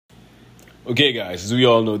Okay, guys, as we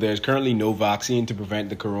all know, there's currently no vaccine to prevent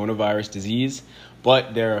the coronavirus disease,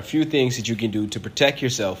 but there are a few things that you can do to protect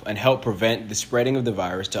yourself and help prevent the spreading of the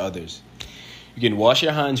virus to others. You can wash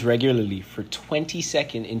your hands regularly for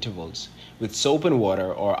 20-second intervals with soap and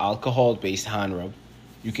water or alcohol-based hand rub.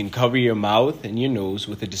 You can cover your mouth and your nose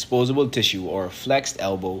with a disposable tissue or a flexed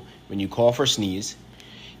elbow when you cough or sneeze.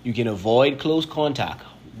 You can avoid close contact,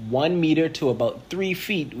 1 meter to about 3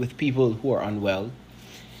 feet with people who are unwell.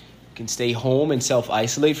 You can stay home and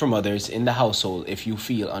self-isolate from others in the household if you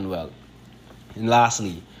feel unwell. And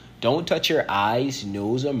lastly, don't touch your eyes,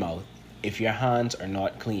 nose, or mouth if your hands are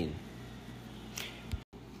not clean.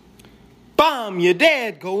 Bam! You're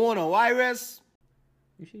dead, coronavirus!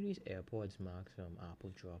 You see these AirPods Max from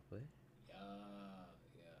Apple drop, eh? Yeah.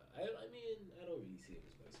 I mean, I don't really see it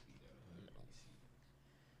as my speed.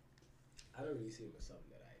 I don't really see it as something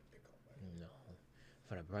that I pick up. No.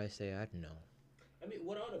 For the price they had, no. I mean,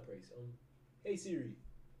 what are the price? Hey Siri,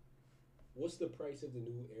 what's the price of the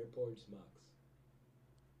new AirPods Max?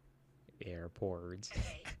 AirPods.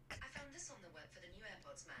 Okay, I found this on the web for the new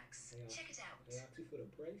AirPods Max. Check it out. They ask you for the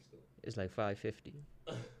price though. It's like $550.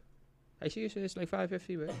 I see you say it's like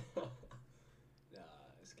 $550, right? Nah,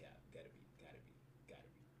 it's cap. Gotta be.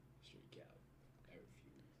 Straight cap. I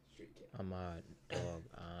refuse. Straight cap. I'm dog.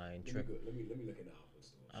 I ain't tripping. Let me look in the Apple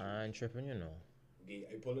store. I ain't tripping, you know. Okay,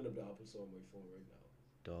 I'm pulling up the Apple store on my phone right now.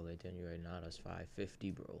 Dog, I tell you right now, that's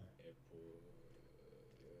 $550, bro.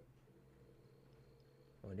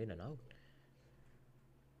 Oh, they done out.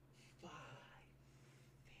 $550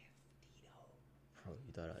 though. Bro,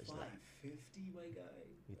 you thought I was $550, my guy.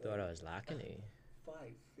 You thought I was lacking it. $550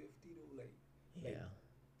 though, like Yeah.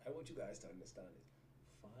 I want you guys to understand it.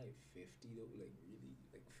 $550 though, like really,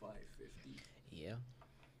 like $550. Yeah.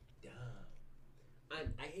 Damn.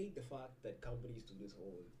 And I hate the fact that companies do this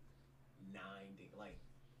whole nine thing, like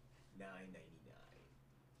 $9.99,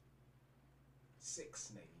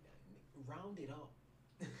 $6.99. Round it up.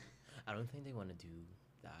 I don't think they want to do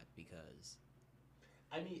that because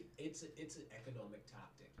I mean, it's an economic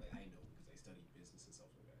tactic. Like I know because I studied business and stuff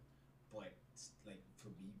like that. But like for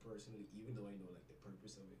me personally, even though I know like the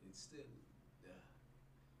purpose of it, it's still yeah.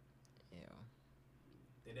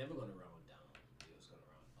 they're never gonna round down. They're just gonna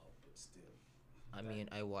round up, but still. I mean,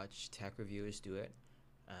 I watched tech reviewers do it,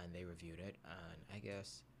 and they reviewed it, and I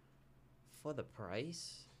guess for the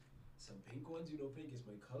price, Some pink ones, pink is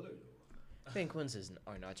my color though. pink ones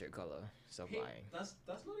are not your color. Stop Pink, lying. that's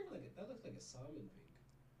not even like that looks like a salmon pink.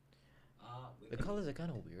 The colors are kind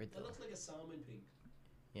of weird That though. looks like a salmon pink.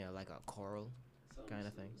 Yeah, like a coral kind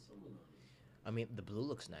of thing. Salmon on it. I mean, the blue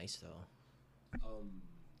looks nice though.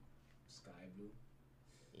 Sky blue.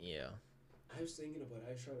 Yeah. I was trying to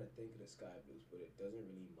think of the sky blues, but it doesn't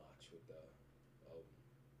really match with the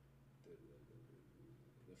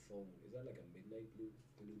phone. Is that like a midnight blue?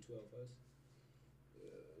 The new 12s.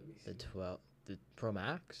 Let me see. The Pro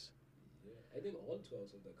Max? Yeah, I think all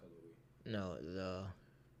 12s have that colorway. No,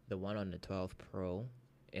 the one on the 12 Pro,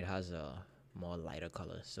 it has a more lighter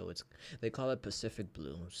color, so they call it Pacific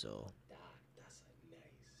Blue. So That's a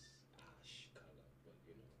nice ash color, but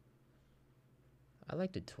I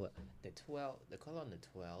like the 12, the color on the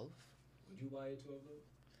 12. Would you buy a 12 though?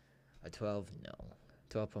 A 12, no.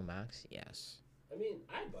 12 Pro Max, yes. I mean,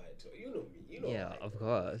 I'd buy it too. You know me. Yeah, I of like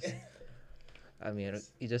course. I mean,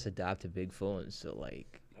 you just adapt to big phones, so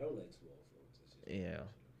like, I don't like small phones. It's just yeah.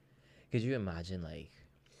 Could you imagine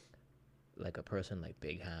like a person like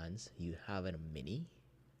big hands, you having a mini,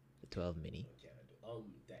 the 12 mini? Can't do.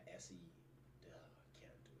 The SE,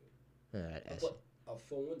 can't do it. That S, But a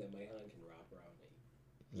phone that my hand can wrap around me.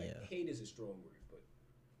 Like, yeah, hate is a strong word, but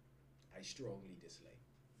I strongly dislike.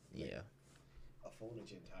 yeah. A phone that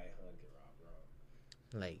your entire hand can wrap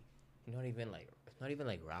around. Like, not even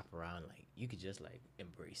like wrap around. Like, you could just like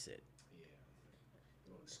embrace it. Yeah.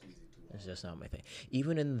 You want to squeeze it too hard. It's just not my thing.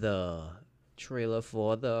 Even in the trailer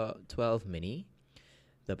for the 12 mini,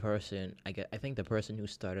 I think the person who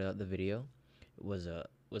started out the video was a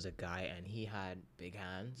guy, and he had big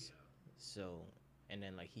hands. So, and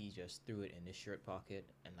then like he just threw it in his shirt pocket,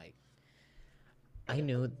 and like I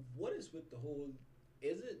knew. What is with the whole?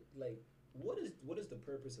 Is it like what is the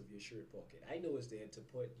purpose of your shirt pocket? I know it's there to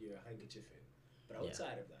put your handkerchief in, but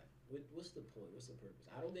outside of that, what's the point? What's the purpose?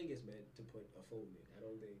 I don't think it's meant to put a phone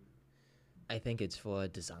in. I think it's for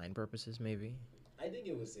design purposes, maybe. I think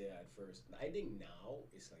it was there at first. I think now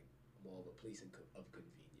it's like more of a place of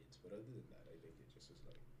convenience. But other than that, I think it just was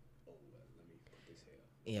like, oh well, let me put this here.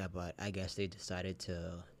 Yeah, but I guess they decided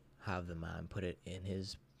to have the man put it in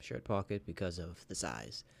his shirt pocket because of the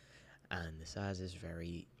size, and the size is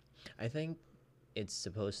very. I think it's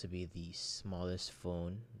supposed to be the smallest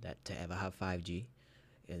phone that to ever have 5G.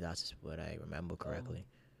 If that's what I remember correctly.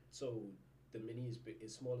 So the mini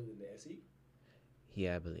is smaller than the SE.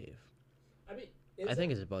 Yeah, I believe. I mean, I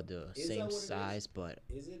think it's about the is same that what it size, but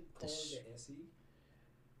is? Is it called sh- the SE?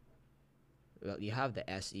 well, you have the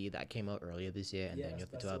SE that came out earlier this year, and Yeah, then you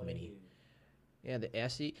have the that's 12 what I mini. mean. Yeah, the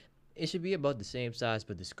SE, it should be about the same size,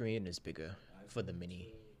 but the screen is bigger for the iPhone mini,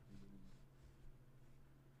 12 mini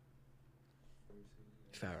versus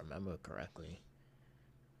if I remember correctly.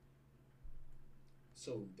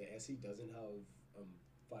 So the SE doesn't have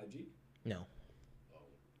 5G. No, Oh,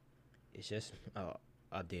 it's just a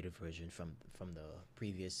updated version from the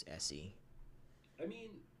previous SE. I mean,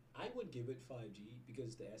 I would give it 5G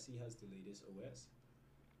because the SE has the latest OS.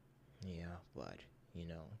 Yeah, but you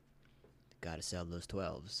know, gotta sell those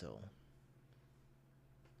 12s, so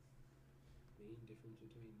Main difference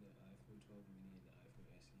between the iPhone 12 mini and the iPhone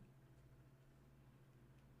SE: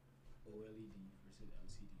 OLED versus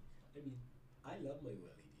LCD. I mean, I love my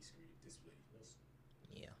OLED screen display. That's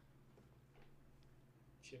yeah.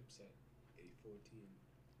 chipset A14,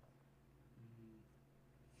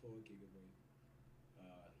 4 GB.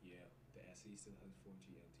 Yeah, the SE still has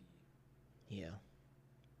 4G LTE. Yeah.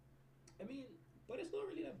 I mean, but it's not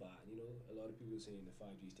really that bad. You know, a lot of people are saying the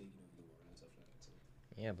 5G is taking over the world and stuff like that. So,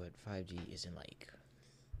 Yeah, but 5G isn't like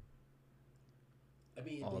I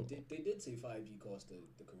mean, all. they did say 5G caused the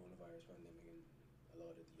coronavirus pandemic and a lot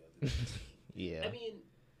of the other things. Yeah. I mean,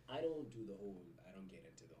 I don't get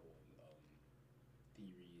into the whole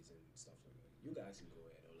theories and stuff like that. You guys can go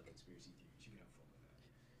ahead, all the conspiracy theories. You can have fun with that.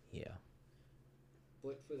 Yeah.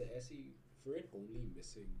 But for the SE, for it only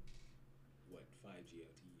missing what 5G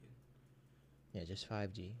LTE, Yeah, just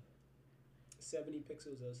 5G. 70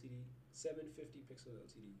 pixels LCD, 750 pixel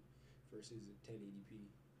LCD versus a 1080p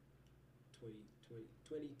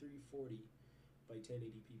 2340 by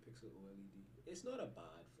 1080p pixel OLED. It's not a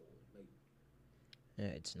bad phone. Like Yeah,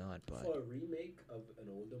 it's not, but for a remake of an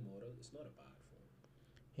older model, it's not a bad phone.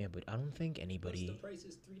 yeah, but I don't think Plus anybody. the price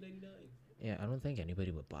is $399. Yeah, I don't think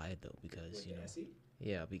anybody would buy it though because With you the know. SE?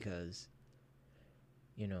 Yeah, because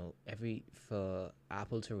you know every for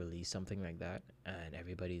Apple to release something like that, and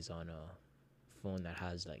everybody's on a phone that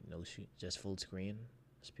has like no just full screen,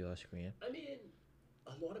 just pure screen. I mean,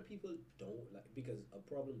 a lot of people don't like because a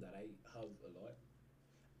problem that I have a lot.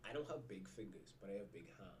 I don't have big fingers, but I have big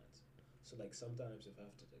hands. So like sometimes if I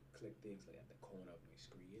have to like, click things like at the corner of my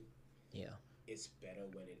screen, Yeah. it's better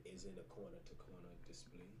when it isn't a corner to corner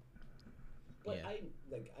display. But Yeah.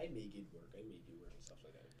 I make it work. I make it work and stuff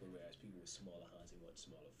like that. But whereas people with smaller hands they want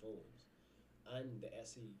smaller phones, and the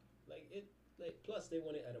SE plus they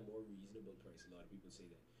want it at a more reasonable price. A lot of people say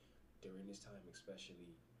that during this time,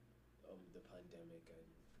 especially the pandemic and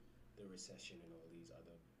the recession and all these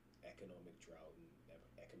other economic drought and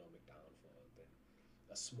economic downfall, then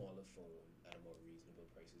a smaller phone at a more reasonable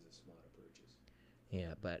price is a smarter purchase.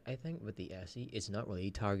 Yeah, but I think with the SE, it's not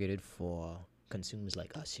really targeted for consumers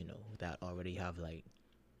like us, you know, that already have like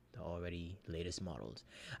the already latest models.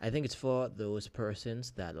 I think it's for those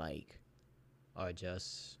persons that like are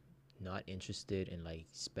just not interested in like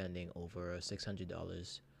spending over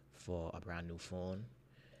 $600 for a brand new phone,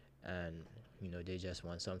 and you know they just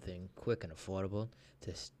want something quick and affordable.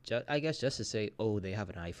 To I guess just to say, oh, they have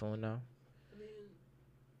an iPhone now. I mean,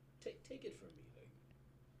 take it from me. Like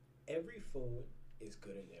every phone is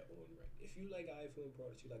good in their own right. If you like iPhone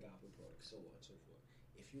products, you like Apple products, so on and so forth.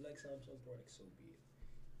 If you like Samsung products, so be it.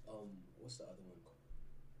 What's the other one called?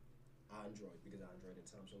 Android, because Android and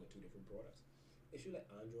Samsung are two different products. If you like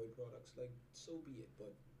Android products, like so be it.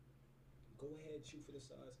 But go ahead, shoot for the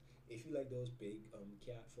stars. If you like those big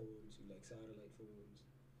cat phones, you like satellite phones.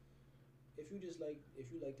 If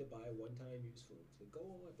you like to buy one-time use phones, like go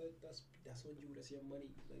on. That's on you. That's your money.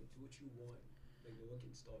 Like do what you want. Like no one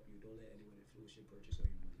can stop you. Don't let anyone influence your purchase or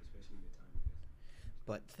your money, especially in a time like this.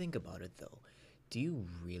 But think about it though. Do you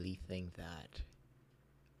really think that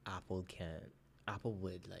Apple can Apple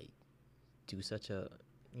would like do such a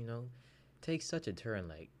you know take such a turn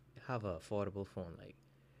like have a affordable phone like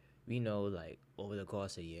we know like over the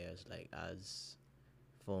course of years like as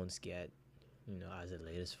phones get as the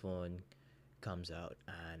latest phone comes out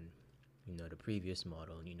and the previous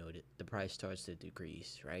model the price starts to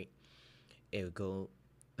decrease, right? It would go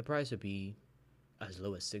the price would be as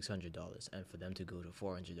low as $600 and for them to go to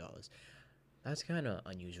 $400. That's kind of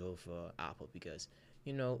unusual for Apple because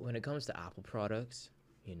when it comes to Apple products,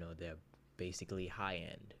 they're basically high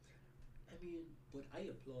end. I mean, but I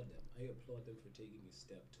applaud them. I applaud them for taking a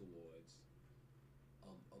step towards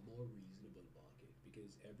a more reasonable market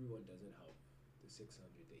because everyone doesn't have the 600,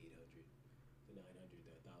 the 800, the 900,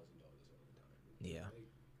 the $1,000 all the time. Yeah. Like,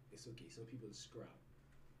 it's okay. Some people scrap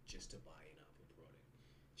just to buy an Apple product,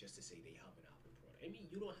 just to say they have an Apple product. I mean,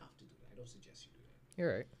 you don't have to do that. I don't suggest you do that.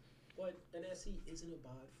 You're right. But an SE isn't a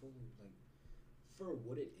bad phone. Like, for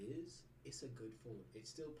what it is, it's a good phone. It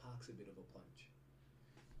still packs a bit of a punch.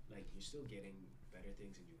 Like, you're still getting better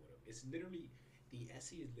things than you would have. It's literally, the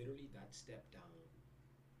SE is literally that step down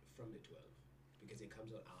from the 12 because it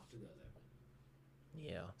comes out after the 11.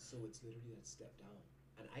 Yeah. So it's literally that step down.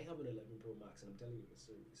 And I have an 11 Pro Max, and I'm telling you, it's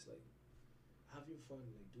like, have your fun.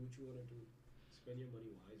 Like, do what you want to do. Spend your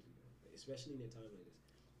money wisely, man. Especially in a time like this.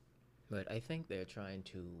 But I think they're trying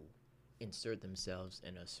to insert themselves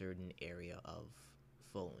in a certain area of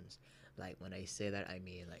phones. Like when I say that, I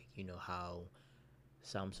mean like how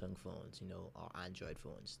Samsung phones, or Android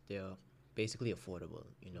phones, they're basically affordable.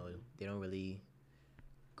 They don't really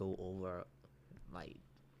go over like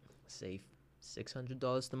say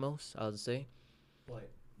 $600 the most. I would say.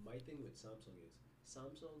 But my thing with Samsung is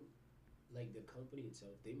Samsung, like the company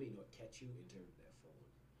itself, they may not catch you in terms of their phone,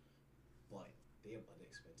 but they have other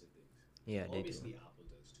expensive things. Yeah, they Obviously, do. Apple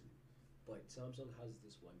does too, but Samsung has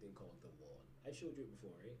this one thing called the Wall. I showed you it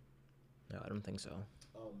before, right? No, I don't think so.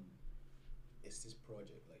 Um, it's this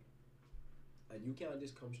project like, and you can't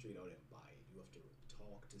just come straight out and buy it. You have to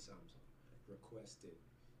talk to Samsung, request it,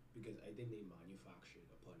 because I think they manufacture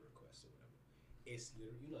it upon request or whatever. It's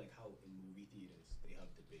literally, like how in movie theaters they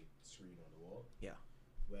have the big screen on the wall. Yeah.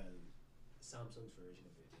 Well, Samsung's version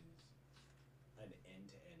of it is an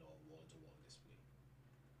end-to-end or wall-to-wall display.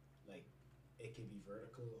 Like, it can be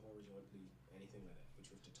vertical, horizontally, anything like that. But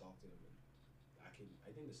you have to talk to them, and I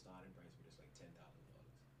think the starting price for it is like $10,000.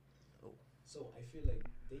 Oh. So I feel like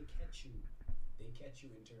they catch you in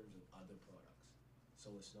terms of other products.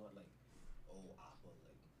 So it's not like, oh, Apple,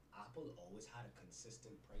 like Apple always had a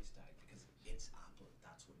consistent price tag because it's Apple.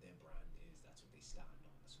 That's what their brand is. That's what they stand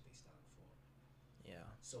on. That's what they stand for. Yeah.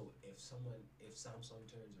 So if Samsung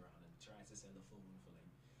turns around and tries to sell a phone for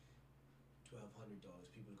like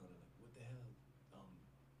 $1,200, people are gonna like, what the hell?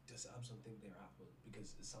 Does Samsung think they're Apple?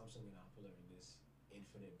 Because Samsung and Apple are in this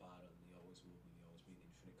infinite battle, and they always will be. They always be an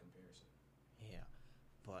infinite comparison. Yeah.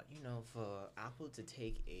 But for Apple to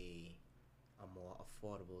take a more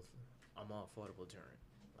affordable turn,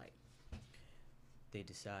 like they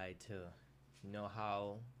decide to,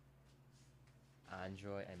 how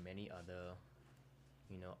Android and many other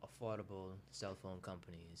affordable cell phone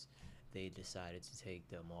companies, they decided to take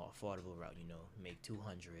the more affordable route, make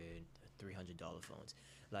 $200, $300 phones.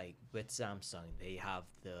 Like with Samsung, they have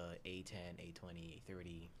the A10, A20,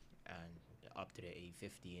 A30, and up to the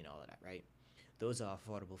A50 and all of that, right? Those are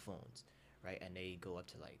affordable phones, right? And they go up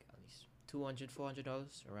to like at least $200,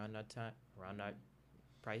 $400 around that time, around that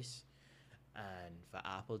price. And for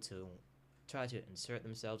Apple to try to insert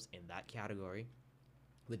themselves in that category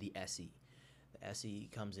with the SE, the SE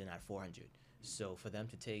comes in at 400. So for them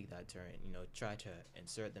to take that turn, try to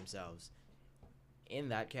insert themselves in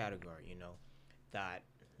that category, that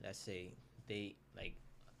let's say they like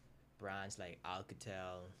brands like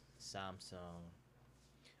Alcatel, Samsung,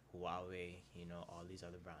 Huawei, all these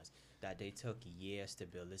other brands that they took years to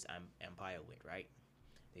build this empire with, right?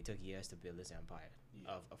 They took years to build this empire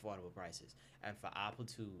of affordable prices, and for Apple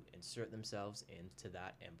to insert themselves into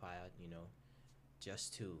that empire,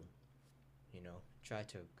 just to try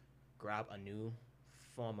to grab a new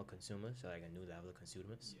form of consumers, so like a new level of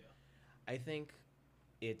consumers. Yeah. I think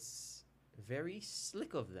it's very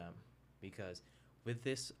slick of them because with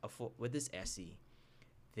this SE,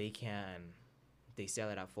 they sell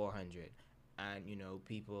it at 400, and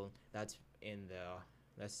people that's in the,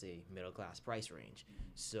 let's say, middle class price range,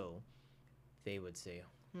 so they would say,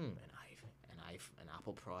 an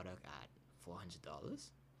Apple product at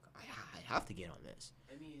 $400. I have to get on this.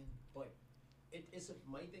 I mean, but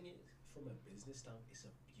my thing is, from a business standpoint, it's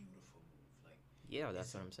a beautiful move. Like, Yeah,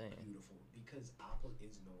 that's it's what I'm saying. beautiful because Apple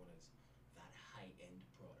is known as that high end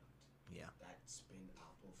product. Yeah. That's been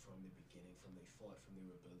Apple from the beginning, from they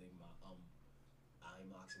were building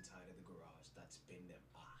iMacs inside of the garage. That's been them,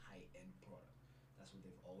 a high end product. That's what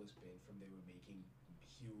they've always been. From they were making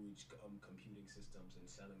huge computing systems and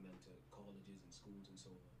selling them to colleges and schools and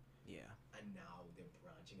so on. Yeah. And now they're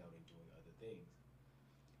branching out and doing other things.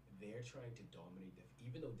 They're trying to dominate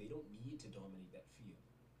even though they don't need to dominate that field.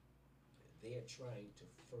 They are trying to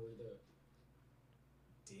further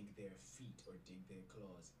dig their feet or dig their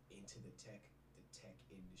claws into the tech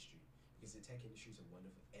industry, because the tech industry is a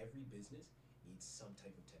wonderful. Every business needs some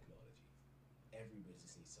type of technology. Every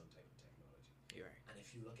business needs some type of technology. You're right. And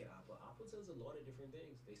if you look at Apple sells a lot of different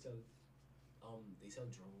things. They sell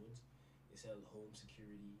drones, they sell home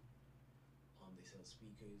security, they sell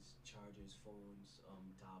speakers, chargers, phones,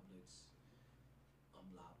 tablets,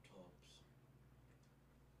 laptops,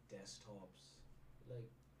 desktops, like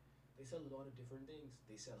they sell a lot of different things.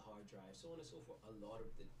 They sell hard drives, so on and so forth. A lot of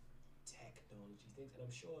the technology things, and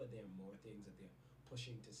I'm sure there are more things that they're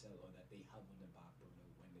pushing to sell or that they have on the back burner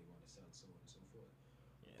when they want to sell, so on and so forth.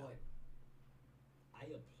 Yeah. But I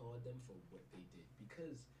applaud them for what they did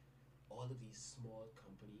because all of these small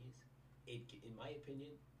companies, in my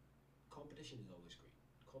opinion, competition is always great.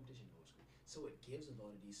 Competition is always great. So it gives a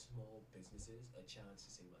lot of these small businesses a chance to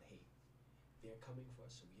say, well, hey, they're coming for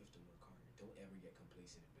us, so we have to work harder. Don't ever get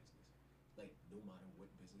complacent in business. Like, no matter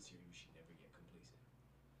what business you're in, you should never get complacent.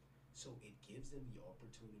 So it gives them the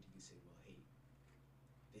opportunity to say, well, hey,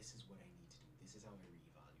 this is what I need to do. This is how I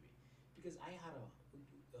reevaluate. Because I had a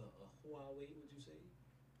Huawei, would you say?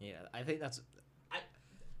 Yeah, I think that's I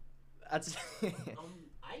that's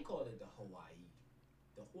I call it the Hawaii.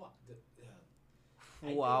 The Hua the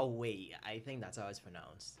Huawei. I think that's how it's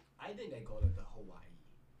pronounced. I think I call it the Hawaii.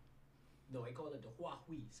 No, I call it the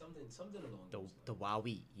Huawei. Something along The those the lines.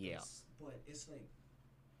 Huawei. Yeah. But it's like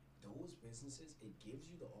those businesses, it gives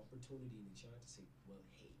you the opportunity and the chance to say, well,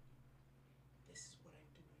 hey, this is what I'm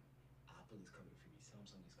doing. Apple is coming for me.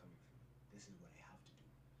 Samsung is coming for me. This is what I have to do.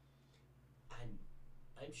 And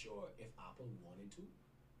I'm sure if Apple wanted to,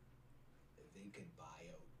 they could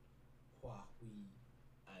buy out Huawei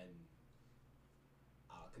and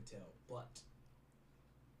Alcatel. But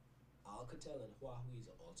Alcatel and Huawei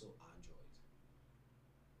are also Androids.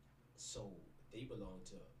 So they belong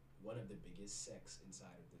to one of the biggest sects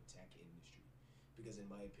inside of the tech industry. Because in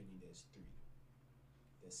my opinion, there's three.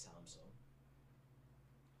 There's Samsung,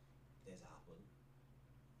 there's Apple,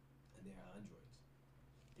 and there are Androids.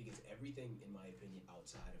 Because everything, in my opinion,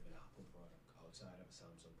 outside of an Apple product, outside of a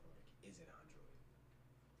Samsung product, is an Android.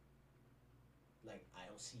 Like, I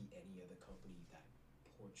don't see any other company that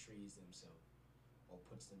portrays themselves or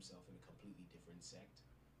puts themselves in a completely different sect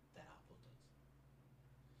that Apple does.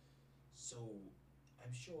 So,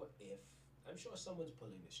 I'm sure someone's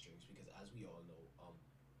pulling the strings because, as we all know,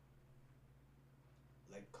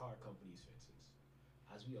 like car companies, for instance,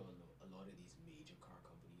 as we all know, a lot of these major car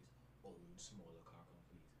companies own smaller car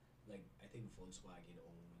companies. Like, I think Volkswagen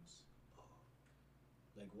owns,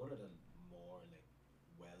 like one of the more like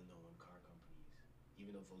well-known car companies.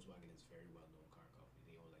 Even though Volkswagen is a very well-known car company,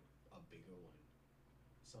 they own like a bigger one,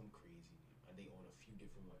 some crazy name, and they own a few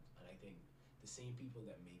different ones. And I think the same people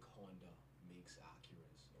that make Honda makes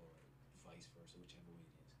Acuras, or vice versa, whichever way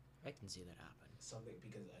it is. I can see that happen. Something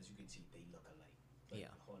because, as you can see, they look alike. Like,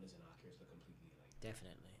 Yeah. Hondas and Acuras look completely alike.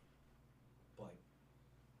 Definitely. But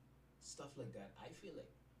stuff like that, I feel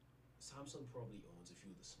like Samsung probably owns a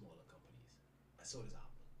few of the smaller companies, and so does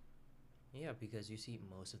Apple. Yeah, because you see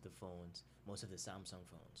most of the phones, most of the Samsung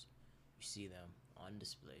phones, you see them on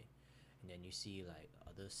display, and then you see like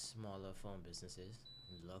other smaller phone businesses.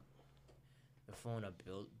 Look, the phone are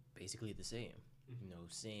built basically the same. Mhm. You know,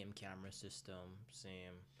 same camera system,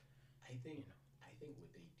 same. I think You know. I think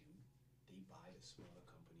what they do, they buy the smaller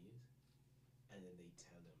companies, and then they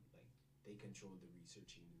tell them like they control the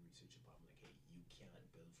researching, the research department. Like, hey, you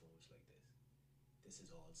can't build phones like this. This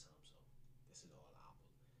is all Samsung. This is all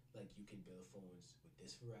Apple. Like, you can build phones with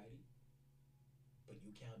this variety, but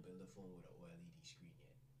you can't build a phone with an OLED screen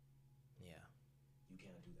yet. Yeah. You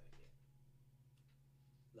can't do that yet.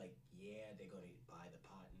 Like, yeah, they're gonna buy the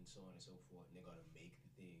patent, so on and so forth, and they're gonna make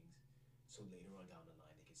the things, so later on down the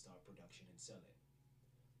line they can start production and sell it.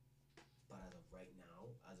 But as of right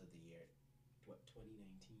now, as of the year,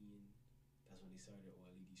 2019, that's when they started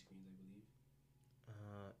OLED screens, I believe.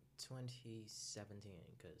 2017,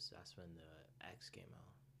 because that's when the X came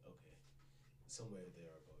out. Okay, somewhere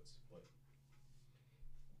thereabouts. But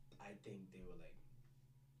I think they were like,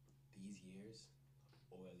 these years,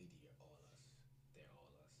 OLED are all us. They're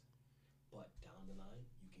all us. But down the line,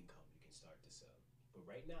 you can come, you can start to sell. But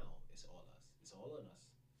right now, it's all us. It's all on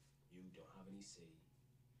us. You don't have any say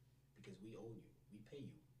because we own you. We pay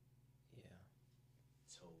you. Yeah.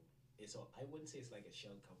 So it's all. I wouldn't say it's like a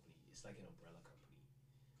shell company. It's like an umbrella company.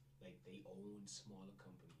 Like, they own smaller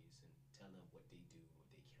companies and tell them what they do, what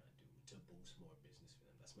they can't do to boost more business for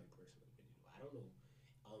them. That's my personal opinion. I don't know.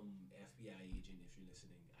 FBI agent, if you're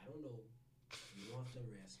listening, I don't know. You don't have to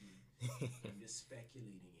arrest me. I'm just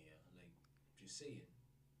speculating here. Like, just saying.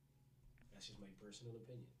 That's just my personal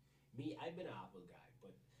opinion. Me, I've been an Apple guy,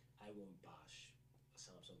 but I won't bash a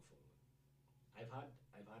Samsung phone. I've had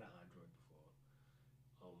an Android before.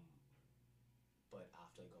 But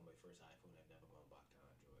after I got my first iPhone, I've never gone back to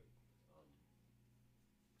Android.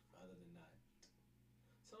 Other than that,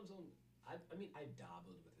 Samsung. I mean, I've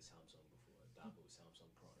dabbled with the Samsung before. I've dabbled with Samsung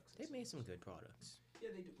products. They made some good products.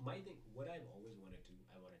 Yeah, they do. My thing, what I've always wanted to,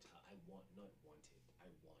 I want, not wanted, I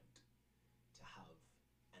want to have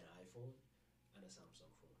an iPhone and a Samsung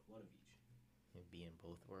phone, one of each. And be in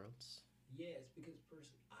both worlds. Yeah, it's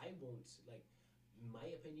because I won't like. In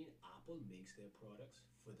my opinion, Apple makes their products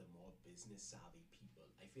for the more business savvy people.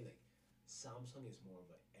 I feel like Samsung is more of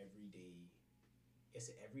a everyday. It's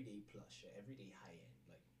an everyday plus, a everyday high end.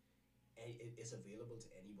 Like, it's available to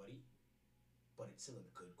anybody, but it's still a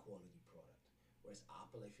good quality product. Whereas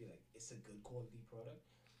Apple, I feel like it's a good quality product,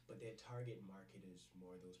 but their target market is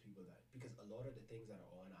more those people that, because a lot of the things that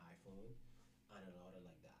are on iPhone and a lot of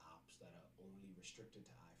like the apps that are only restricted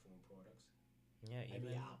to iPhone products. Yeah, I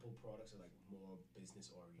even mean, Apple products are like more business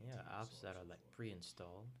oriented. yeah, apps so on that and are so like forth.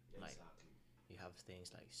 pre-installed. Like Exactly. you have things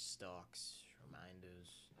like stocks,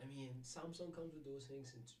 reminders. I mean, Samsung comes with those things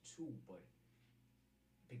too, but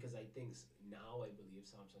because I think now I believe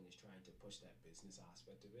Samsung is trying to push that business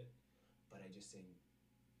aspect of it, but I just think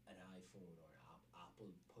an iPhone or Apple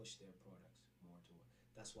push their products more to it.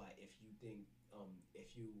 That's why if you think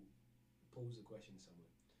if you pose a question to someone,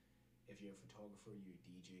 if you're a photographer, you're a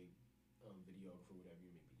DJ, videographer, whatever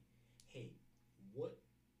you may be, hey, what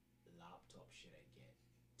laptop should I get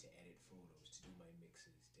to edit photos, to do my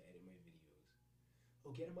mixes, to edit my videos?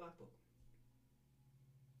 Oh, get a MacBook.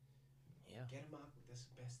 Yeah. Get a MacBook. That's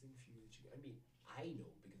the best thing for you that you. I mean, I know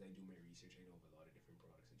because I do my research. I know of a lot of different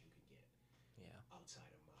products that you can get Yeah. outside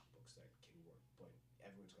of MacBooks that can work. But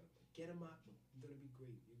everyone's gonna get a MacBook. You're gonna be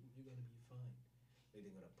great. You're gonna be fine. Like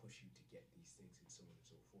they're gonna push you to get these things and so on and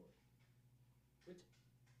so forth. Which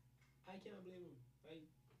I can't blame them.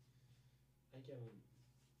 I can't.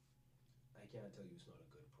 I can't tell you it's not a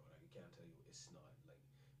good product. I can't tell you it's not like.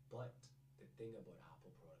 But the thing about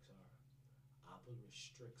Apple products are, Apple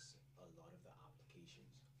restricts a lot of the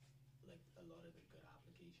applications, like a lot of the good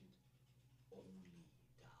applications, only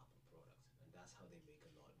to Apple products, and that's how they make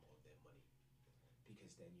a lot more of their money.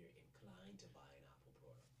 Because then you're inclined to buy an Apple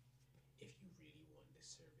product if you really want this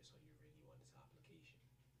service or you really want this application.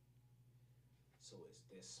 So it's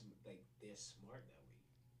this like they're smart that way,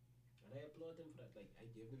 and I applaud them for that. Like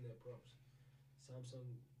I give them their props.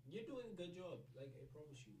 Samsung, you're doing a good job. Like I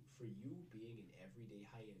promise you, for you being an everyday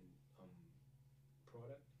high end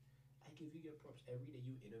product, I give you your props. Every day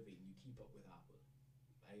you innovate and you keep up with Apple.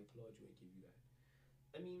 I applaud you. I give you that.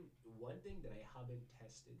 I mean, one thing that I haven't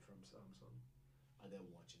tested from Samsung are their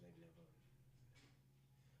watches.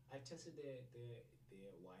 I've tested their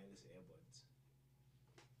wireless earbuds.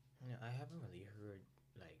 Yeah, I haven't really heard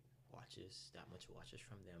like that much watches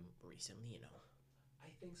from them recently, you know. I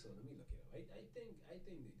think so. Let me look it up. I think they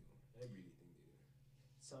do. I really think they do.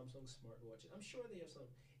 Samsung smartwatches. I'm sure they have some.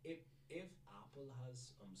 If Apple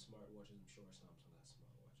has smartwatches, I'm sure Samsung has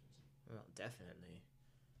smartwatches. Well, definitely.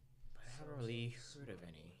 But I haven't really Samsung heard of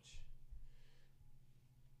any. smartwatch.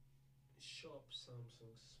 Shop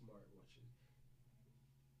Samsung smartwatches.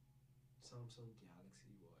 Samsung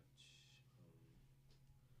Galaxy Watch.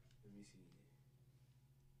 Let me see.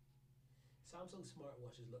 Samsung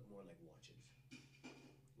smartwatches look more like watches,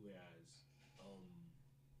 whereas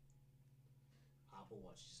Apple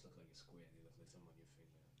Watch just look like a square. They look like something on your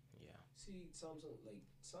finger. Yeah. See,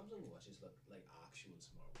 Samsung watches look like actual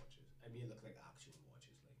smartwatches. I mean, look like actual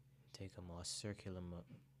watches. Like Take a more circular not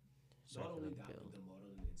circular only that, but build. the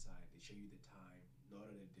model on the inside, they show you the time, not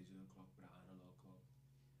on a digital clock, but an analog clock,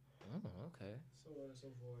 Oh, okay. so on and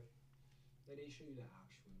so forth. Like they show you the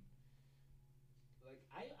actual. Like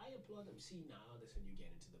I applaud them. See now, that's when you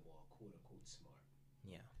get into the more quote unquote smart.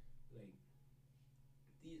 Yeah. Like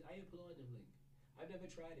these, I applaud them. Like I've never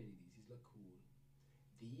tried any of these. These look cool.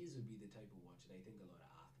 These would be the type of watch that I think a lot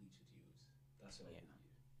of athletes would use. That's what I Yeah.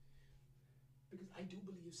 believe. Because I do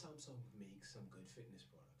believe Samsung makes some good fitness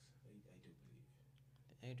products. I do believe.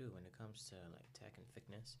 They do when it comes to like tech and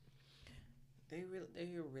fitness. They're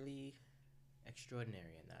really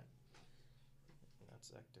extraordinary in that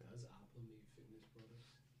sector. Does Apple make fitness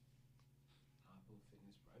products?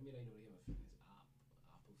 I mean, I know they have a fitness app.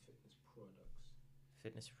 Apple Fitness Products.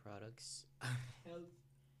 Fitness products. Health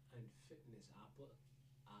and fitness. Apple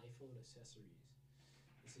iPhone accessories.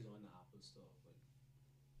 This is on the Apple Store, but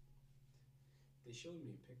they showed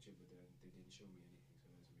me a picture, but then they didn't show me anything, so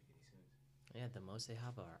it doesn't make any sense. Yeah, the most they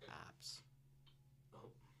have are apps.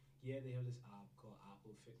 Yeah, they have this app called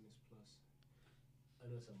Apple Fitness Plus. I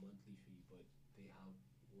know it's a monthly fee, but they have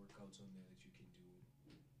workouts on there that you can do,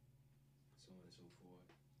 so on and so forth.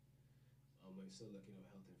 I'm still looking up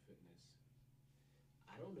health and fitness.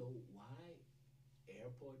 I don't know why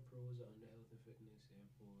AirPod Pros are under health and fitness.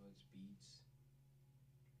 AirPods, Beats,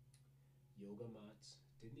 yoga mats.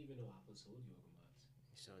 Didn't even know Apple sold yoga mats.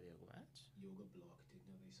 So the what? Yoga Block, didn't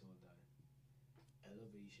know they sold that.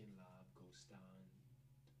 Elevation Lab, Go Stand.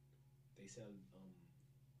 They sell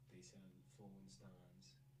They sell phone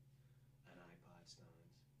stands and iPod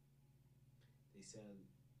stands. They sell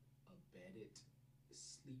a bedded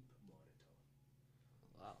sleep monitor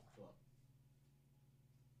Wow. for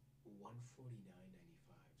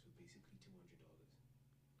 $149.95, so basically $200.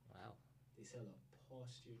 Wow. They sell a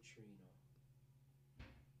posture trainer.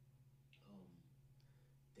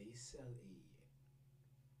 They sell a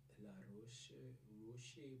La Roche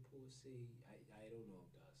Posay. I don't know if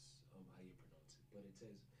that's how you pronounce it, but it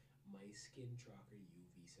says my skin tracker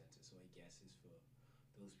UV sensor. So I guess it's for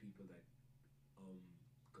those people that um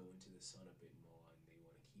go into the sun a bit more and they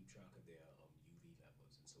want to keep track of their UV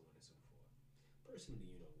levels and so on and so forth.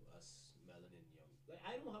 Personally, us melanin young, like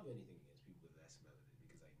I don't have anything against people with less melanin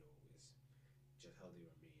because I know it's just how they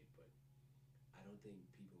were made, but I don't think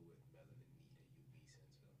people with melanin need a UV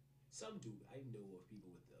sensor. Some do. I know of people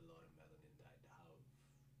with a lot of melanin that have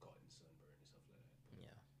gotten sunburn and stuff like that. But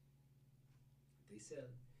Yeah. they sell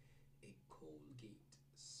a Colgate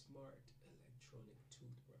Smart Electronic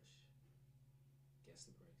Toothbrush. Guess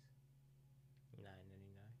the price.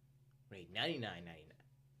 $9.99. Wait, $99.99.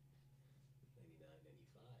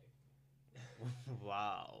 $99.95.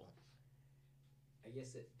 Wow. I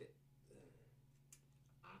guess the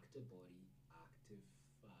Octobody Active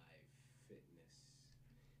 5 fitness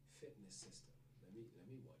system. Let me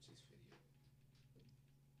watch this video.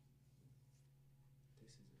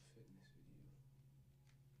 This is a fitness video.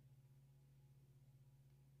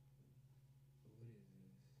 What is this?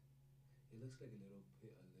 It looks like a little I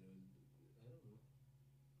don't know.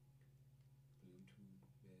 Bluetooth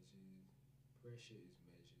measured. Pressure is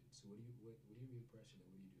measured. So what do you mean pressure? Like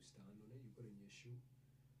what do you do? Stand on it? You put it in your shoe?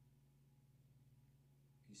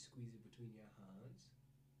 You squeeze it between your hands?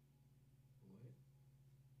 What?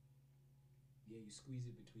 Yeah, you squeeze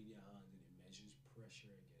it between your hands and it measures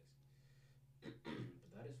pressure, I guess. But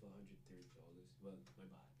that is for $130. Well, my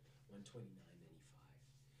bad. $129.95.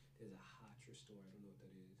 There's a Hatra store. I don't know what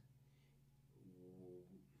that is.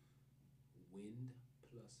 Wind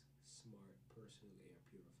Plus Smart Personal Air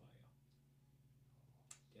Purifier.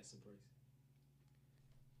 Guess the price.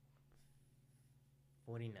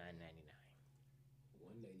 $49.99.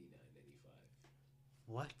 $199.95.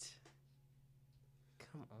 What?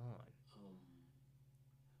 Come on.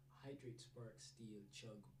 Hydrate Spark Steel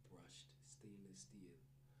Chug Brushed Stainless Steel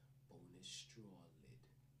Bonus Straw Lid.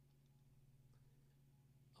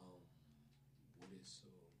 What is so?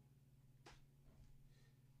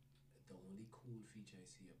 The only cool feature I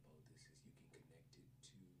see about this is you can connect it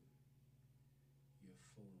to your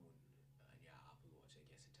phone and your Apple Watch. I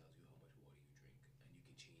guess it tells you how much water you drink, and you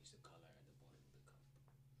can change the color at the bottom of the cup.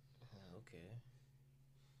 Okay.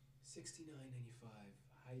 $69.95.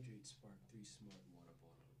 Hydrate Spark 3 Smart Water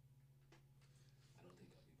Bottle. I don't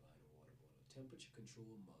think I'll be buying a water bottle. Temperature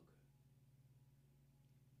control mug.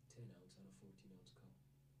 10 ounce and a 14 ounce cup.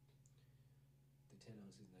 The 10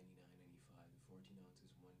 ounce is $99.95. The 14 ounce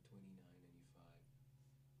is $129.95.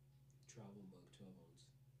 Travel mug 12 ounce.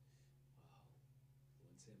 Wow.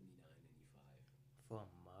 $179.95. For a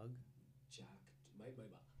mug?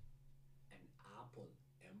 An Apple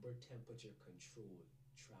Ember temperature control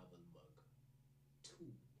travel mug. 2,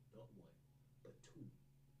 not 1, but 2.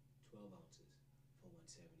 12 ounces for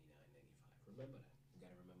 $179.95. Remember that. You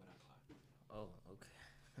gotta remember that part. Oh, okay.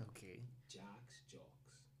 Okay. Jack's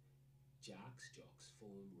Jocks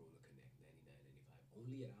Foam Roller Connect $99.95.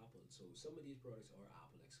 Only at Apple. So some of these products are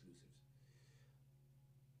Apple exclusives.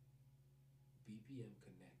 BPM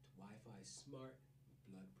Connect Wi-Fi Smart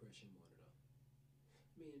Blood Pressure Monitor.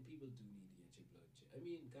 I mean, people do need to get your blood checked. I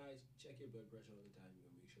mean, guys, check your blood pressure all the time. You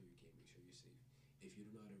know, make sure you can, make sure you're safe. If you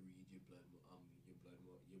don't know how to read your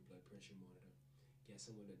blood pressure monitor, get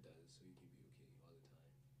someone that does so you can be okay all the time.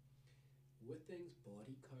 Withings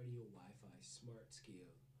Body Cardio Wi-Fi Smart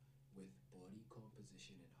Scale with body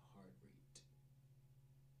composition and heart rate.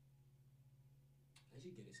 I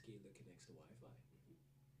should get a scale that connects to Wi-Fi.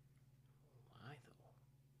 Why though?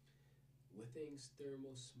 Withings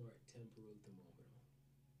Thermo Smart Temporal Thermometer.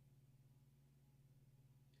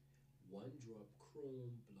 One Drop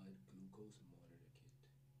Chrome Blood Glucose Monitor Kit.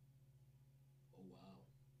 Oh wow.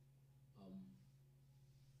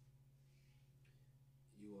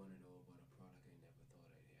 You want to know about a product I never thought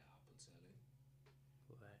I'd hear Apple selling?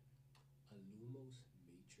 What? A Lumos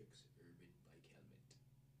Matrix Urban Bike Helmet.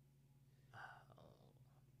 Oh.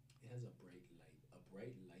 It has a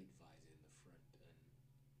bright light visor in the front and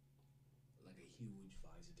like a huge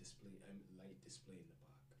visor display and light display in the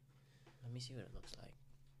back. Let me see what it looks like.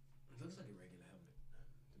 It looks like a regular helmet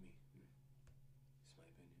to me. It's my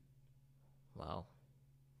opinion. Wow.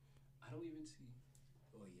 I don't even see.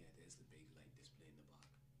 Oh yeah, there's the big light display in the back.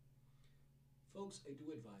 Folks, I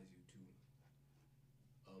do advise you to.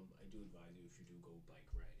 I do advise you if you do go bike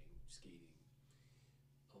riding, skating,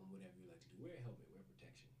 whatever you like to do, wear a helmet, wear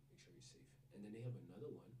protection, make sure you're safe. And then they have another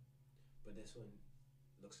one, but this one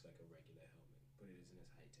looks like a regular helmet, but it isn't as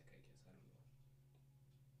high tech, I guess.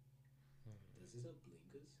 I don't know. Does this have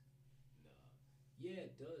blinkers? Nah. Yeah,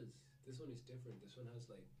 it does. This one is different. This one has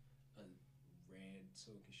like a red,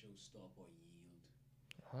 so it can show stop or yield.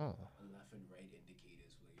 Oh. A left and right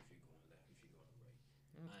indicators, like if you're going left, if you're going right.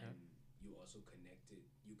 Okay. And you also connect it.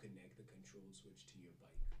 You connect the control switch to your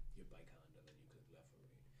bike handle, and you click left or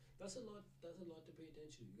right. That's a lot. That's a lot to pay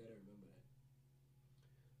attention to. You gotta remember that.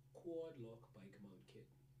 Quad lock bike mount kit.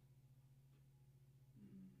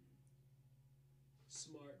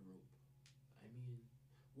 Smart rope. I mean,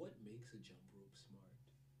 what makes a jump rope smart?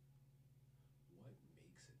 What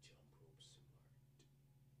makes a jump rope smart?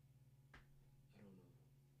 I don't know.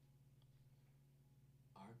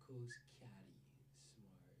 Arcos Caddy.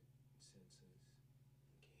 Smart sensors.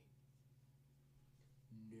 Okay.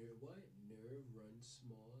 What? Nerve run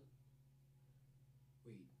small.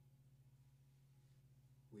 Wait.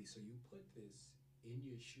 Wait, so you put this in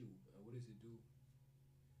your shoe, and what does it do?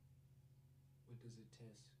 What does it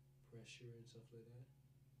test? Pressure and stuff like that?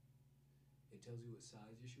 It tells you what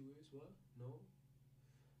size your shoe is? What? No?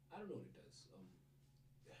 I don't know what it does.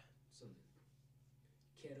 Something.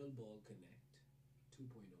 Kettlebell Connect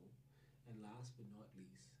 2.0. And last but not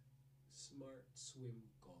least, Smart Swim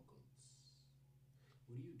Goggles.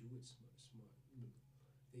 What do you do with smart?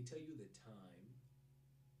 They tell you the time,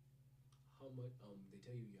 how much, they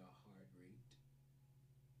tell you your heart rate,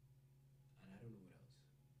 and I don't know what else.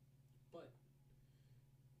 But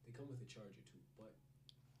they come with a charger too, but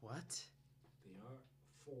What? they are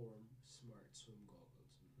Form Smart Swim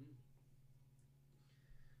Goggles. And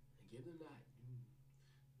give them that.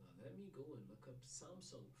 Now let me go and look up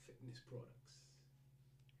Samsung fitness products.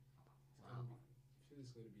 Wow. I feel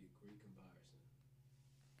it's going to be a great comparison.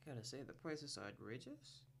 Gotta say, the prices are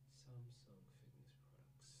outrageous. Samsung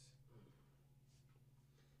fitness products.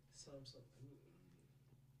 Samsung. You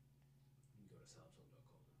can go to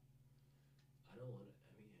Samsung.com. I don't want to.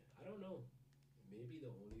 I mean, I don't know. Maybe the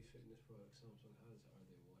only fitness product Samsung has are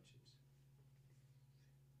their watches.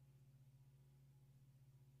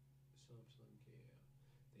 Samsung, yeah.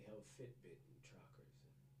 They have Fitbit and trackers.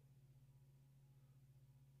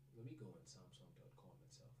 And let me go on Samsung.com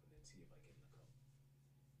itself and then see if I can look up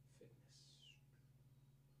fitness.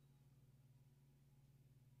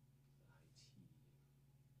 IT.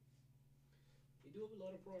 They do have a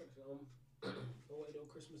lot of products. Oh, I know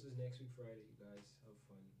Christmas is next week Friday. You guys have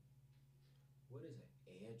fun. What is an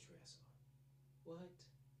air dresser? What?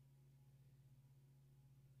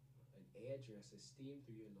 An air dresser steam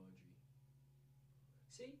through your laundry.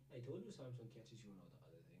 See, I told you Samsung catches you on all the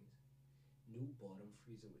other things. New bottom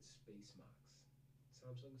freezer with space marks.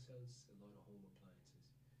 Samsung sells a lot of home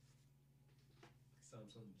appliances.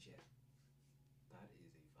 Samsung Jet. That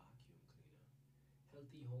is a vacuum cleaner.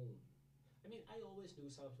 Healthy home. I mean, I always knew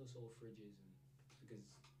Samsung sold fridges and because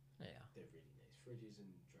Yeah. they're really nice. Fridges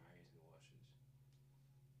and dryers and washers.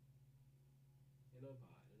 They're not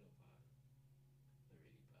bad. They're not bad. They're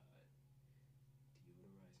really bad.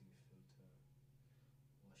 Deodorizing filter.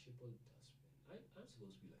 Washable dustbin. I'm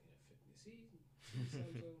supposed to be looking at fitness. See,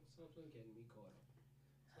 Samsung getting me caught up.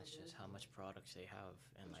 That's just how much products they have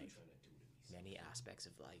in What you like trying to do to me? many Samsung? aspects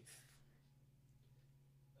of life.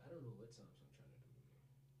 I don't know what Samsung trying to do to me.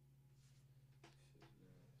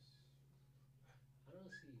 Fitness. I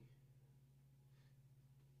don't see.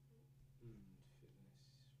 Fitness.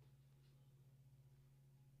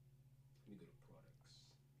 Let me go to products.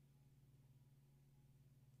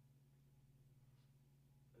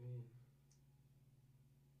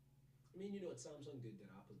 I mean, you know what Samsung did that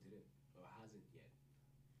Apple didn't, or hasn't yet.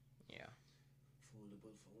 Yeah.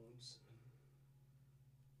 Foldable phones.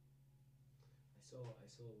 I saw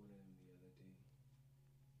one of them the other day.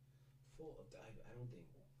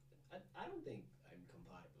 I don't think I'm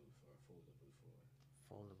compatible for a foldable phone.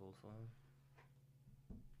 Foldable phone.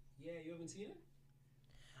 Yeah, you haven't seen it?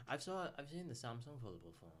 I've seen the Samsung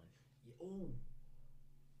foldable phone. Yeah. Oh,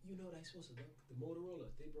 you know what I supposed to look? The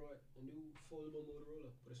Motorola. They brought a new foldable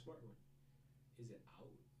Motorola, but a smart one. Is it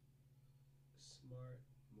out? Smart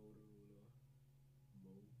Motorola.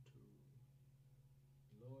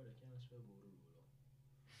 Lord, I can't spell Motorola.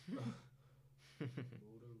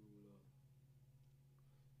 Motorola.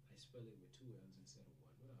 I spell it with 2 L's instead of 1.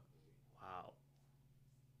 What happened to me? Wow.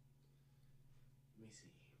 Let me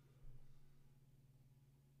see.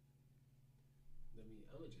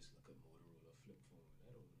 I'm gonna just look at Motorola flip phone.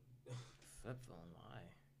 I don't know. Flip phone, why?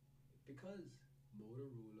 Because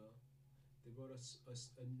Motorola They brought a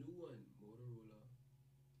new one, Motorola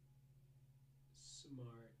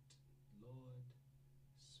Smart Lord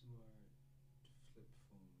Smart Flip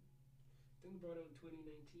Phone. I think they brought it out in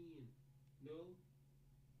 2019. No?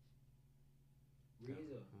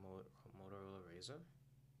 Razor. Motorola Razor.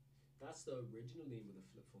 That's the original name of the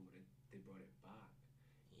flip phone, but they brought it back.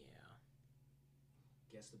 Yeah.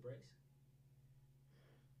 Guess the price?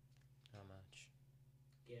 How much?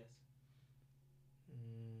 Guess.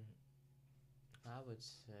 I would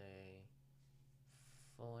say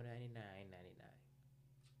 $499.99.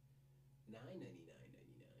 $999.99.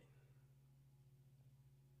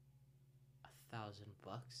 $1,000.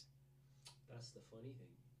 That's the funny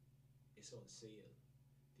thing. It's on sale.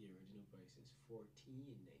 The original price is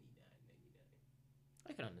 $1499.99.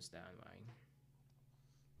 I can understand mine.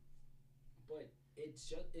 But it's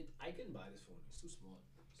just I couldn't buy this phone. It's too small.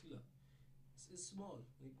 See, look, it's small.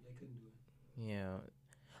 I couldn't do it. Yeah,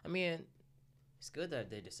 I mean, it's good that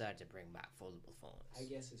they decided to bring back foldable phones. I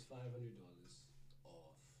guess it's $500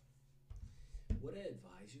 off. Would I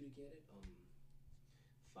advise you to get it?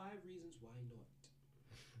 5 reasons why not.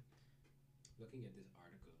 Looking at this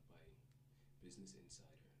article by Business Insider.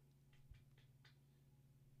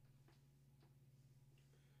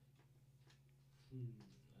 I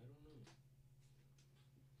don't know.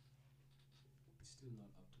 It's still not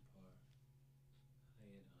up to par.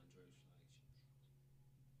 High-end Android flagship.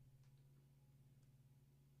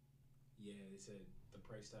 Yeah, they said the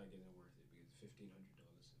price tag isn't worth it because $1,500.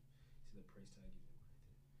 So the price tag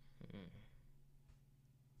isn't worth it.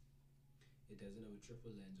 It doesn't have a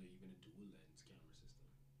triple lens or even a dual lens camera system.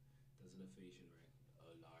 Doesn't have facial rec,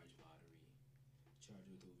 a large battery,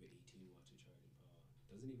 charged with over 18 watts of charging power.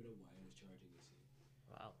 Doesn't even have wireless charging, they say.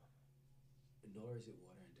 Wow. Nor is it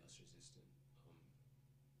water and dust resistant.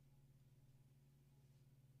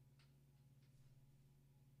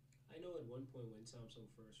 I know at one point when Samsung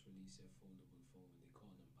first released their foldable phone, they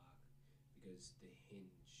called them back because the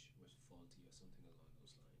hinge was faulty or something along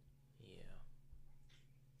those lines. Yeah.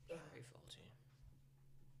 Very faulty.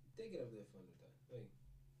 They get up there fun with that. Like,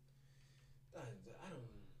 I don't.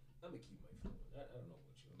 I'm gonna keep my phone. I don't know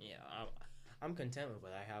what you. Yeah, I'm content with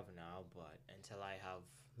what I have now, but until I have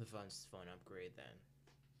the phone upgrade, then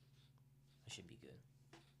I should be good.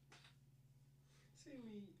 See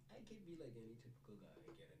me, I could be like any typical guy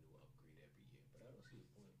and get a new upgrade every year, but I don't see the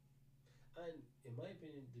point. And in my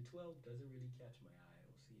opinion, the 12 doesn't really catch my eye. I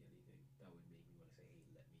don't see anything that would make me want to say, "Hey,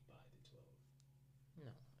 let me buy the 12."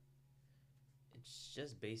 No. It's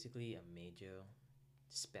just basically a major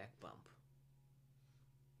spec bump.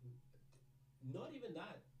 Not even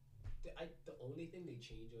that. The only thing they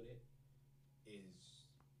change on it is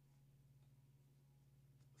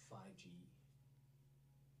 5G.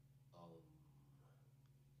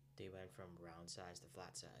 They went from round sides to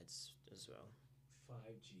flat sides as well.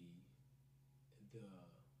 5G. The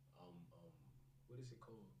what is it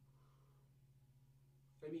called?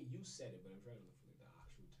 I mean, you said it, but I'm trying to look for the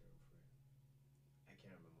actual term for it. I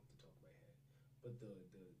can't remember off the top of my head. But the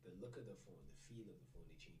look of the phone, the feel of the phone,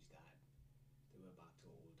 they changed that. They went back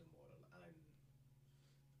to an older model, and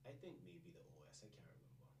I think maybe the OS. I can't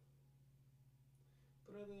remember.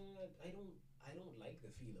 But other than that, I don't like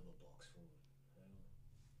the feel of a box phone. I don't.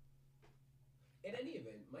 In any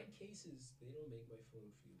event, my cases, they don't make my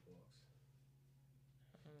phone feel box.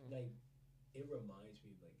 Like, it reminds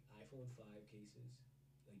me of like iPhone 5 cases,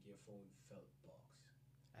 like your phone felt box.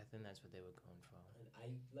 I think that's what they were going for. And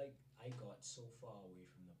I got so far away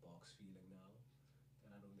from the box feeling now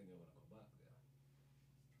that I don't think I want to go back there.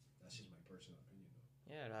 That's just my personal opinion though.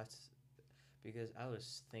 Yeah, that's because I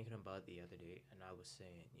was thinking about the other day, and I was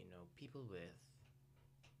saying, people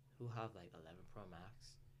who have like 11 Pro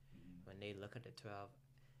Max, when they look at the 12,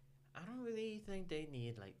 I don't really think they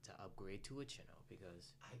need like to upgrade to it,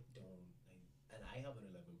 because I don't. And I have an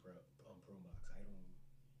 11 Pro Max. I don't.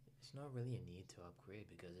 it's not really a need to upgrade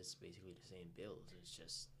because it's basically the same build. It's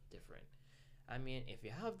just different. I mean, if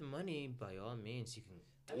you have the money, by all means, you can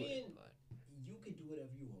do it. But you could do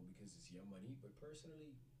whatever you want because it's your money. But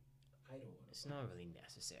personally, I don't want to. it's not really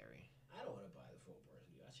necessary. I don't want to buy the phone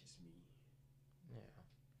personally. That's just me. Yeah,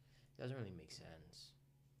 it doesn't really make sense.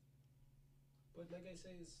 But like I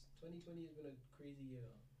say, 2020 has been a crazy year.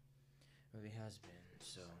 It really has been.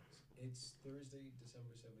 So It's Thursday,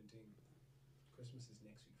 December 17th. Christmas is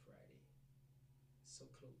next week, Friday. It's so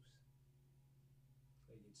close.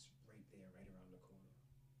 Like, it's right there, right around the corner.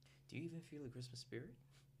 do you even feel the Christmas spirit?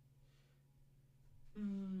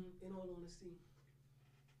 In all honesty,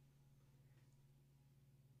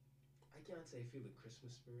 I can't say I feel the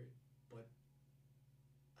Christmas spirit, but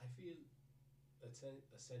I feel a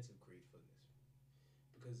sense of gratefulness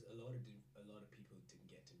because a lot of people didn't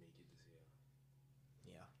get to make it this year.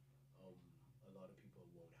 Yeah. Um, a lot of people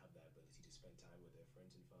won't have that ability to spend time with their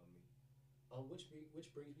friends and family.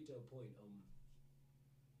 Which brings me to a point.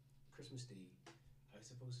 Christmas Day, I was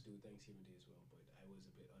supposed to do Thanksgiving Day as well, but I was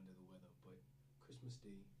a bit under the weather. But Christmas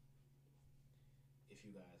Day, if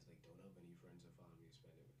you guys like don't have any friends or family to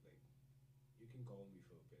spend it with, like, you can call me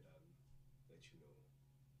for a bit. I'll let you know.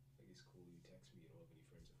 Like, it's cool. You text me. You don't have any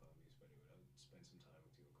friends or family to spend it with. I'll spend some time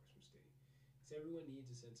with you on Christmas Day. Because everyone needs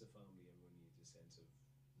a sense of family. Everyone needs a sense of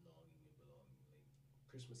longing and belonging. Like,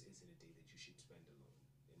 Christmas isn't a day that you should spend alone,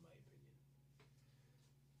 in my opinion.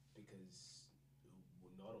 Because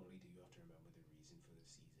not only do you have to remember the reason for the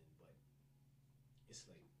season, but it's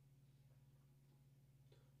like,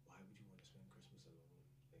 why would you want to spend Christmas alone?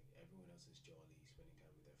 Like, everyone else is jolly, spending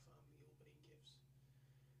time with their family, opening gifts,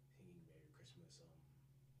 singing Merry Christmas,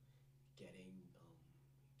 getting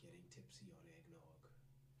tipsy on eggnog.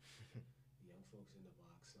 The young folks in the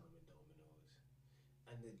box slamming dominoes.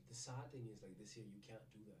 And the sad thing is, like, this year you can't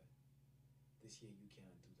do that. This year you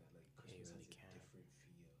can't do that. Like, Christmas really has a can't. different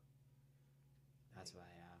feel. That's Like,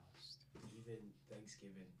 why I asked. even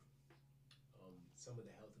Thanksgiving, some of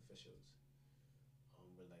the health officials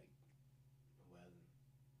were like, well,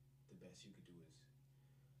 the best you could do is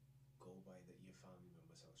go by your family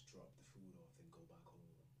member's house, drop the food off, then go back home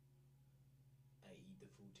and eat the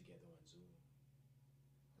food together on Zoom.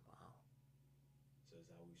 Wow. So is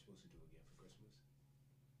that what we're supposed to do again for Christmas?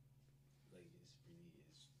 Like,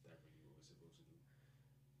 is that really what we're supposed to do?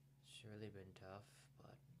 Surely been tough,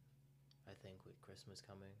 but I think with Christmas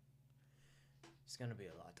coming, it's gonna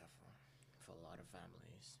be a lot tougher for a lot of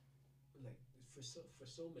families. Like, for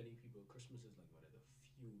so many people, Christmas is like one of the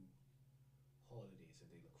few holidays that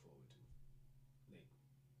they look forward to. Like,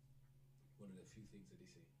 one of the few things that they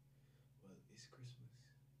say, well, it's Christmas.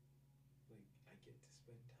 Like, I get to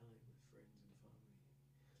spend time with friends and family.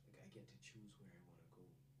 Like, I get to choose where I want to go.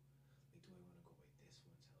 Like, do I want to go by this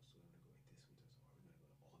one's house? Do I want to go by this one's house? Or are we going to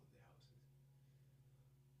go to all of their houses?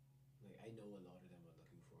 Like, I know a lot of them are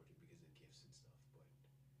looking forward to it because of gifts and stuff, but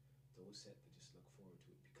those set that just look forward to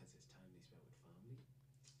it because it's time they spent with family,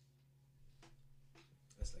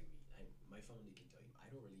 that's like me. My family can tell you, I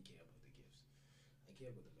don't really care about the gifts. I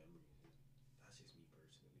care about the memories. That's just me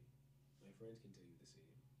personally. My friends can tell you the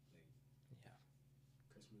same. Like, Yeah.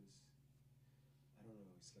 Christmas, I don't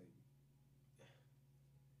know, it's like,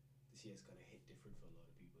 this year's gonna hit different for a lot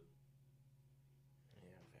of people.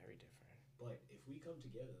 Yeah, very different. But if we come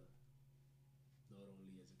together, not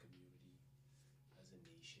only as a community, as a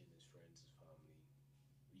nation, as friends, as family,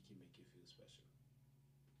 we can make it feel special.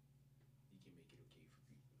 We can make it okay for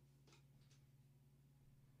people.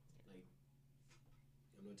 Like,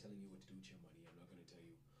 I'm not telling you what to do with your money. I'm not gonna tell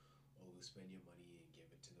you, oh, we'll spend your money and give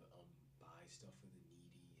it to the buy stuff for the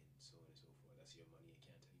needy and so on and so forth. That's your money. I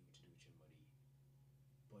can't tell you what to do with your money.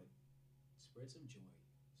 But spread some joy.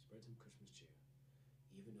 Spread some Christmas cheer.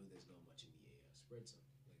 Even though there's not much in the air, spread some.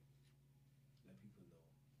 Like, let people know.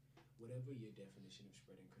 Whatever your definition of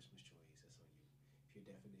spreading Christmas joy is, that's on you. If your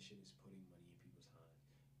definition is putting money in people's hands,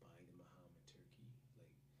 buying them a ham and turkey,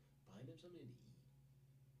 like, buying them something to eat,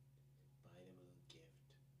 buying them a little gift,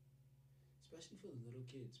 especially for the little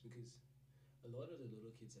kids, because a lot of the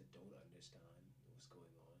little kids that don't understand what's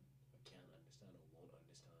going on, or can't understand, or won't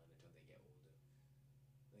understand until they get older,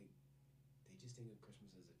 like, they just think of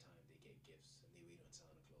Christmas as a time they get gifts and they wait on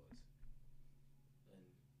Santa Claus, and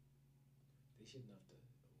they shouldn't have to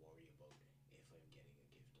worry about if I'm getting a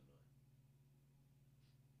gift or not.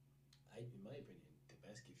 In my opinion, the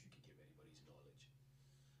best gift you could give anybody is knowledge.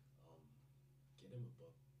 Get them a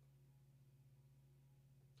book.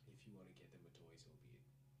 If you want to get them a toy, so be it.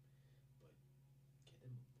 But get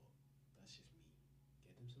them a book. That's just me.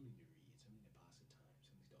 Get them something to read, something to pass the time,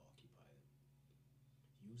 something to occupy them.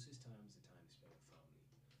 Use this time as a time to spend with family.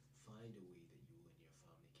 Find a way that you and your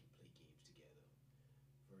family can play games together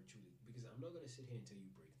virtually. Because I'm not going to sit here and tell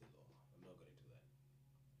you break the law. I'm not going to do that.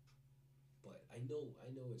 But I know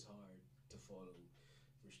it's hard to follow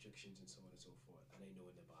restrictions and so on and so forth. And I know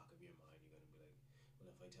in the back of your mind you're going to be like, well,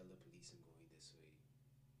 if I tell the police I'm going this way,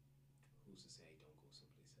 who's to say I don't go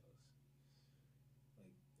someplace else?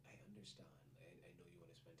 Like, I understand. I know you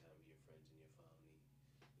want to spend time with your friends and your family.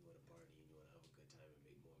 You want to party and you want to have a good time and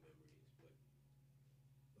make more memories. But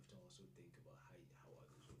you have to also think about how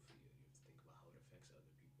others will feel. You have to think about how it affects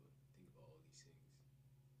other people. Think about all these things.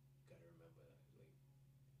 You gotta remember that. Like,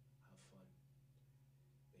 have fun.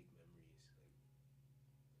 Make memories. Like,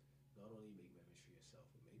 not only make memories for yourself,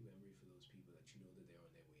 but make memories for those people that you know that they're on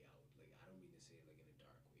their way out. Like, I don't mean to say it like in a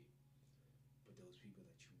dark way, but those people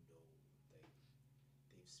that you know, like,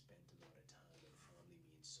 they've spent a lot of time in family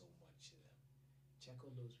mean so much to them. Check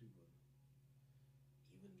on those people,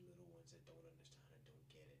 even the little ones that don't understand and don't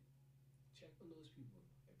get it. Check on those people.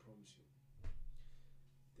 I promise you.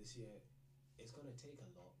 This year, it's gonna take a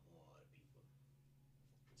lot more out of people.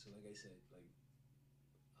 So, like I said, like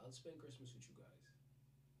I'll spend Christmas with you guys.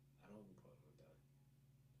 I don't have a problem with that.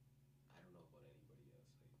 I don't know about anybody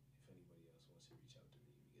else. Like, if anybody else wants to reach out to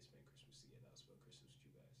me, we can spend Christmas together. I'll spend Christmas with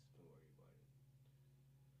you guys. Don't worry about it.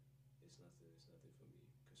 It's nothing. It's nothing for me.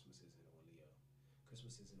 Christmas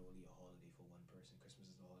isn't only a holiday for one person. Christmas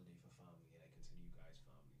is a holiday for family, and I consider you guys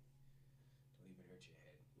family. Don't even hurt your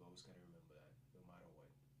head. You always gotta remember that, no matter what.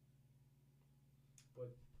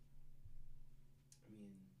 But I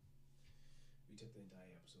mean, we took the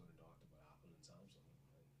entire episode and talked about Apple and Samsung,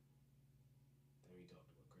 and then we talked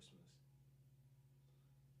about Christmas.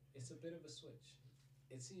 It's a bit of a switch.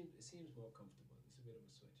 It seems more comfortable. It's a bit of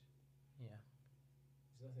a switch. Yeah.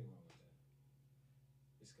 There's nothing wrong with that.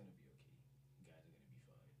 It's gonna be okay. You guys are gonna be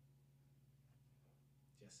fine.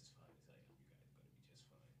 Just as fine as I am. You guys are gonna be just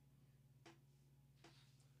fine.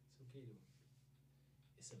 It's okay though.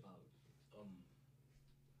 It's about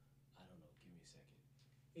I don't know. Give me a second.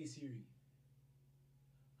 Hey Siri.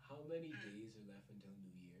 How many days are left until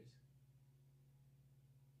New Year's?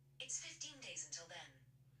 It's 15 days until then.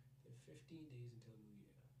 There are 15 days until New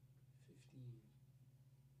Year. 15.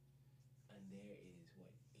 And there is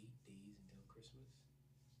what? 8 days until Christmas.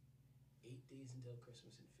 8 days until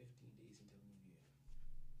Christmas and 15 days until New Year.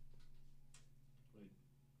 Like,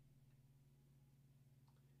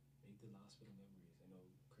 make the last bit of memories. I know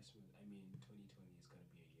 2020 is gonna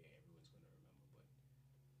be a year everyone's gonna remember, but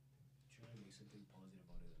try and make something positive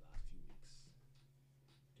out of the last few weeks.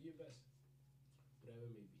 Do your best, whatever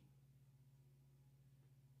it may be.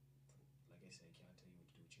 Like I said, I can't tell you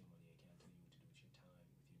what to do with your money. I can't tell you what to do with your time,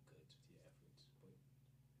 with your goods, with your efforts. But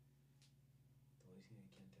the only thing I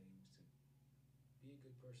can tell you is to be a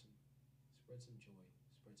good person. Spread some joy.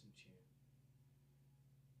 Spread some cheer.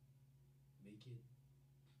 Make it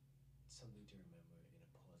something to remember in a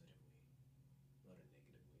positive way, not a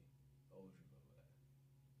negative way. Always remember that.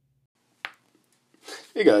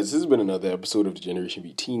 Hey guys, this has been another episode of the Generation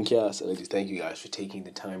B Teencast. I'd like to thank you guys for taking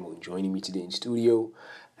the time out and joining me today in studio.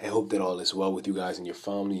 I hope that all is well with you guys and your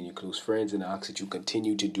family and your close friends, and I ask that you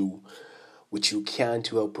continue to do what you can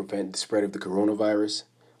to help prevent the spread of the coronavirus.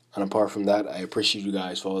 And apart from that, I appreciate you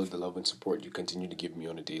guys for all of the love and support you continue to give me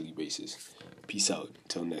on a daily basis. Peace out.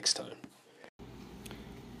 Until next time.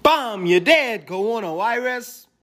 Bam! You're dead, coronavirus!